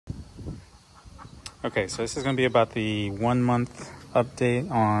Okay, so this is going to be about the 1 month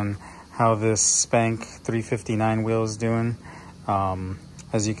update on how this Spank 359 wheel is doing.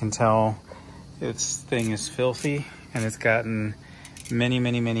 As you can tell, this thing is filthy and it's gotten many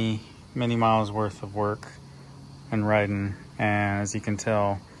miles worth of work and riding, and as you can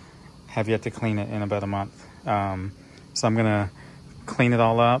tell, have yet to clean it in about a month. So I'm gonna clean it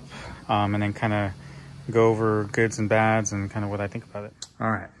all up and then kind of go over goods and bads and kind of what I think about it. All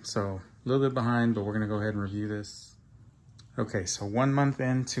right, so a little bit behind, but we're gonna go ahead and review this. Okay, so 1 month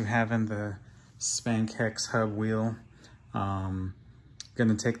into having the Spank Hex Hub wheel,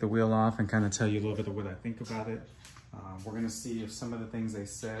 gonna take the wheel off and kind of tell you a little bit of what I think about it. We're gonna see if some of the things they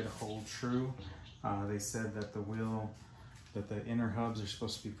said hold true. They said that the wheel, that the inner hubs are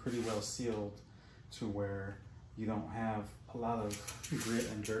supposed to be pretty well sealed to where you don't have a lot of grit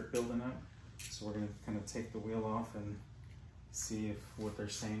and dirt building up. So we're gonna kind of take the wheel off and see if what they're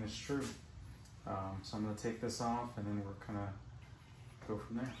saying is true. So I'm gonna take this off and then we're gonna go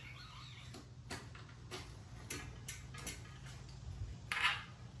from there.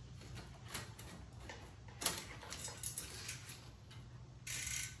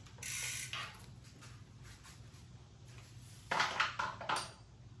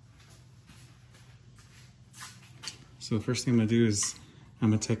 So the first thing I'm gonna do is I'm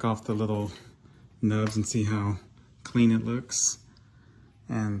gonna take off the little nubs and see how clean it looks.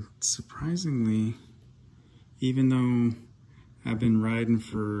 And surprisingly, even though I've been riding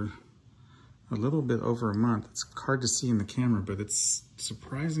for a little bit over a month, it's hard to see in the camera, but it's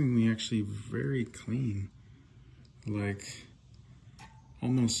surprisingly actually very clean. Like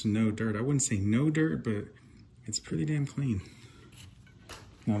almost no dirt. I wouldn't say no dirt, but it's pretty damn clean.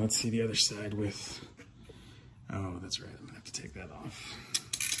 Now let's see the other side with, oh, that's right, I'm gonna have to take that off.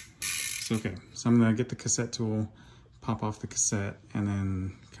 So, okay, so I'm gonna get the cassette tool, pop off the cassette, and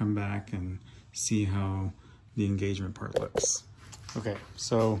then come back and see how the engagement part looks. Okay,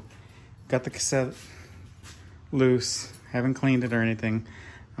 so got the cassette loose, haven't cleaned it or anything.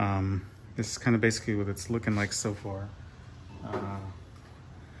 This is kind of basically what it's looking like so far.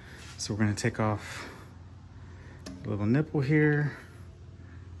 So we're gonna take off a little nipple here,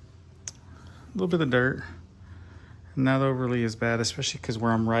 a little bit of dirt. Not overly as bad, especially because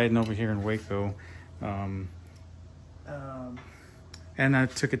where I'm riding over here in Waco. And I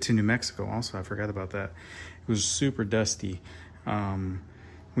took it to New Mexico also, I forgot about that. It was super dusty.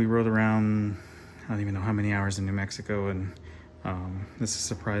 We rode around, I don't even know how many hours in New Mexico, and this is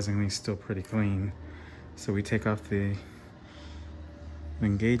surprisingly still pretty clean. So we take off the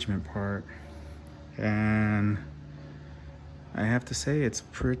engagement part, and I have to say it's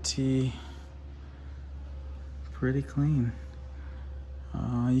pretty clean.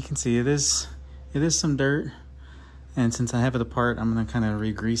 You can see it is some dirt, and since I have it apart, I'm gonna kind of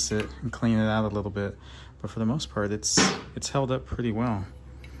re-grease it and clean it out a little bit. But for the most part, it's held up pretty well.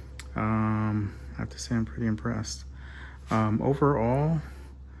 I have to say I'm pretty impressed. Overall,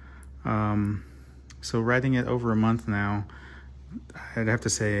 so riding it over a month now, I'd have to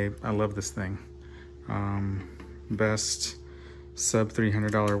say I love this thing. Best sub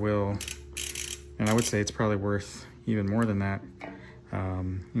 $300 wheel. And I would say it's probably worth even more than that.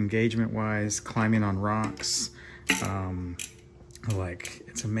 Engagement wise, climbing on rocks, like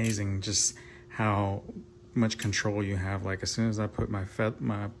it's amazing just how much control you have. Like as soon as I put my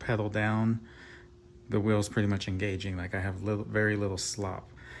pedal down, the wheel's pretty much engaging. Like I have very little slop.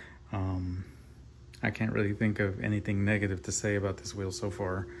 I can't really think of anything negative to say about this wheel so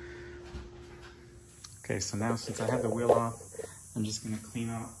far. Okay, so now since I have the wheel off, I'm just gonna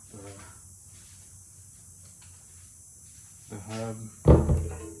clean out the hub,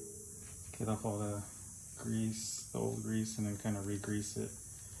 get off all the grease, the old grease, and then kind of re-grease it.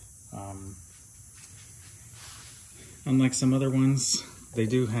 Unlike some other ones, they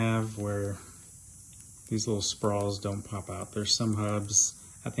do have where these little sprawls don't pop out. There's some hubs,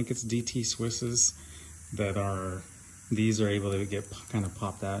 I think it's DT Swisses, these are able to get kind of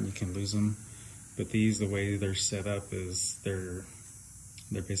popped out and you can lose them. But these, the way they're set up is they're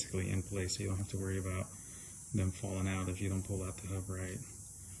basically in place, so you don't have to worry about them falling out if you don't pull out the hub right. I'm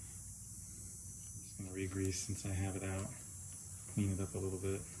just gonna re-grease since I have it out, clean it up a little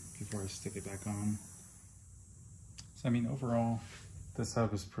bit before I stick it back on. So I mean, overall, this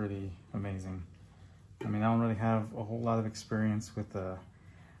hub is pretty amazing. I mean, I don't really have a whole lot of experience with the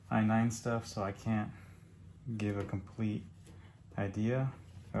i9 stuff, so I can't give a complete idea,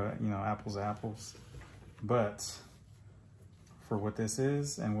 you know, apples to apples. But for what this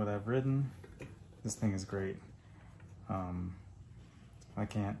is and what I've ridden, this thing is great. I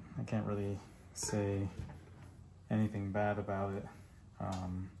can't really say anything bad about it.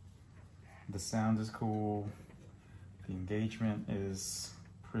 The sound is cool. The engagement is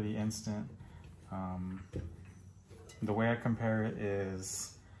pretty instant. The way I compare it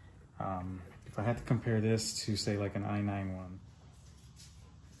is, if I had to compare this to say like an i9 one.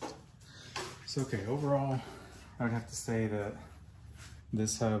 So okay, overall, I would have to say that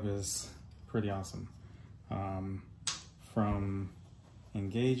this hub is pretty awesome. From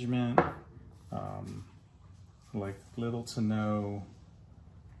engagement, like little to no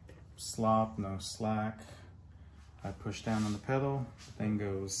slop, no slack. I push down on the pedal, the thing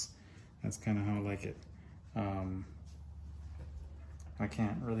goes. That's kind of how I like it. I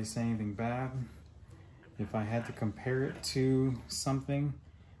can't really say anything bad. If I had to compare it to something,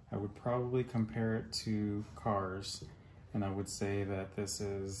 I would probably compare it to cars, and I would say that this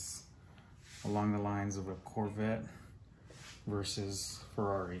is along the lines of a Corvette versus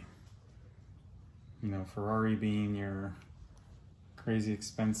Ferrari. You know, Ferrari being your crazy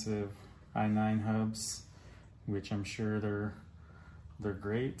expensive i9 hubs, which I'm sure they're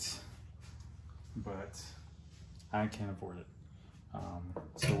great, but I can't afford it.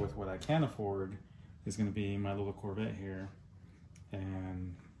 So with what I can afford is going to be my little Corvette here,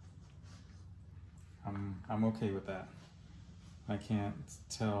 and I'm okay with that. I can't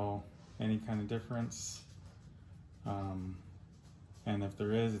tell any kind of difference, and if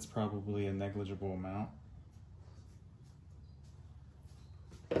there is, it's probably a negligible amount.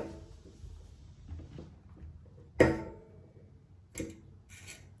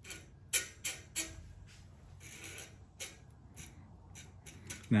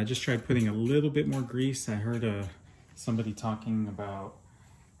 Now I just tried putting a little bit more grease. I heard somebody talking about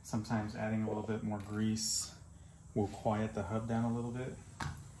sometimes adding a little bit more grease will quiet the hub down a little bit.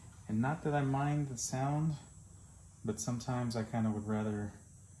 And not that I mind the sound, but sometimes I kind of would rather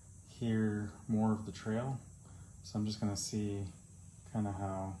hear more of the trail. So I'm just gonna see kind of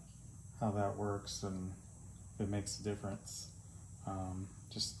how that works and if it makes a difference.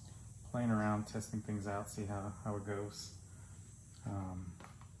 Just playing around, testing things out, see how it goes.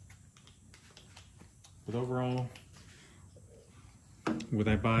 But overall, would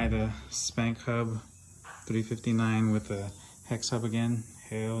I buy the Spank Hub 359 with the Hex Hub again?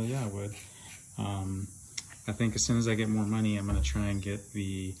 Hell yeah, I would. I think as soon as I get more money, I'm gonna try and get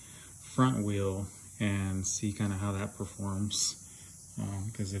the front wheel and see kind of how that performs.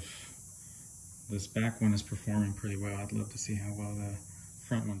 Because if this back one is performing pretty well, I'd love to see how well the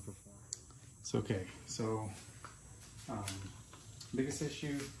front one performs. So okay, so biggest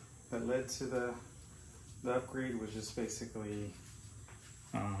issue that led to the upgrade was just basically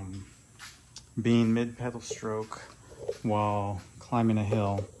being mid-pedal stroke while climbing a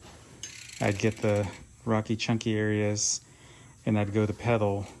hill. I'd get the rocky, chunky areas and I'd go to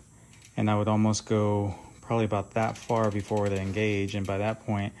pedal, and I would almost go probably about that far before they engage, and by that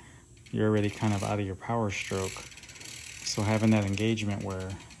point you're already kind of out of your power stroke. So having that engagement where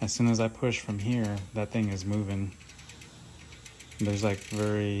as soon as I push from here, that thing is moving. There's like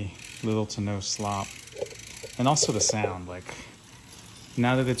very little to no slop. And also the sound, like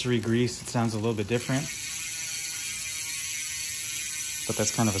now that it's re-greased, it sounds a little bit different, but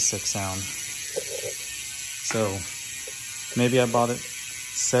that's kind of a sick sound. So maybe I bought it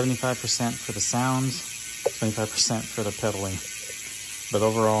 75% for the sound, 25% for the pedaling. But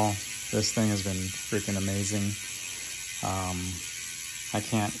overall, this thing has been freaking amazing. I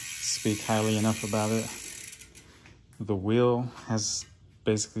can't speak highly enough about it. The wheel has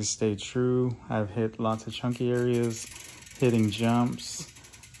basically stayed true. I've hit lots of chunky areas, hitting jumps,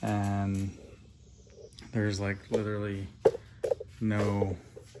 and there's like literally no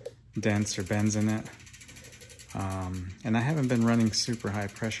dents or bends in it. And I haven't been running super high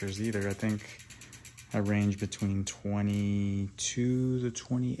pressures either. I think I range between 22 to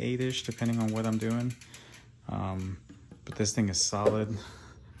 28-ish, depending on what I'm doing. But this thing is solid.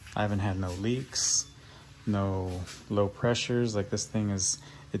 I haven't had no leaks, no low pressures. Like this thing is,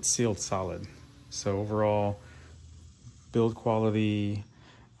 it's sealed solid. So overall, build quality,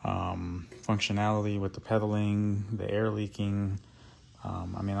 functionality with the pedaling, the air leaking,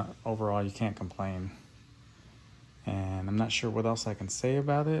 I mean, overall you can't complain. And I'm not sure what else I can say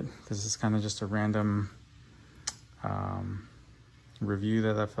about it, because it's kind of just a random review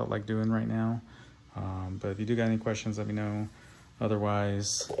that I felt like doing right now. But if you do got any questions, let me know.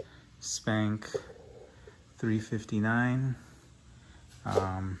 Otherwise, Spank 359.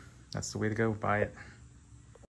 That's the way to go. Buy it.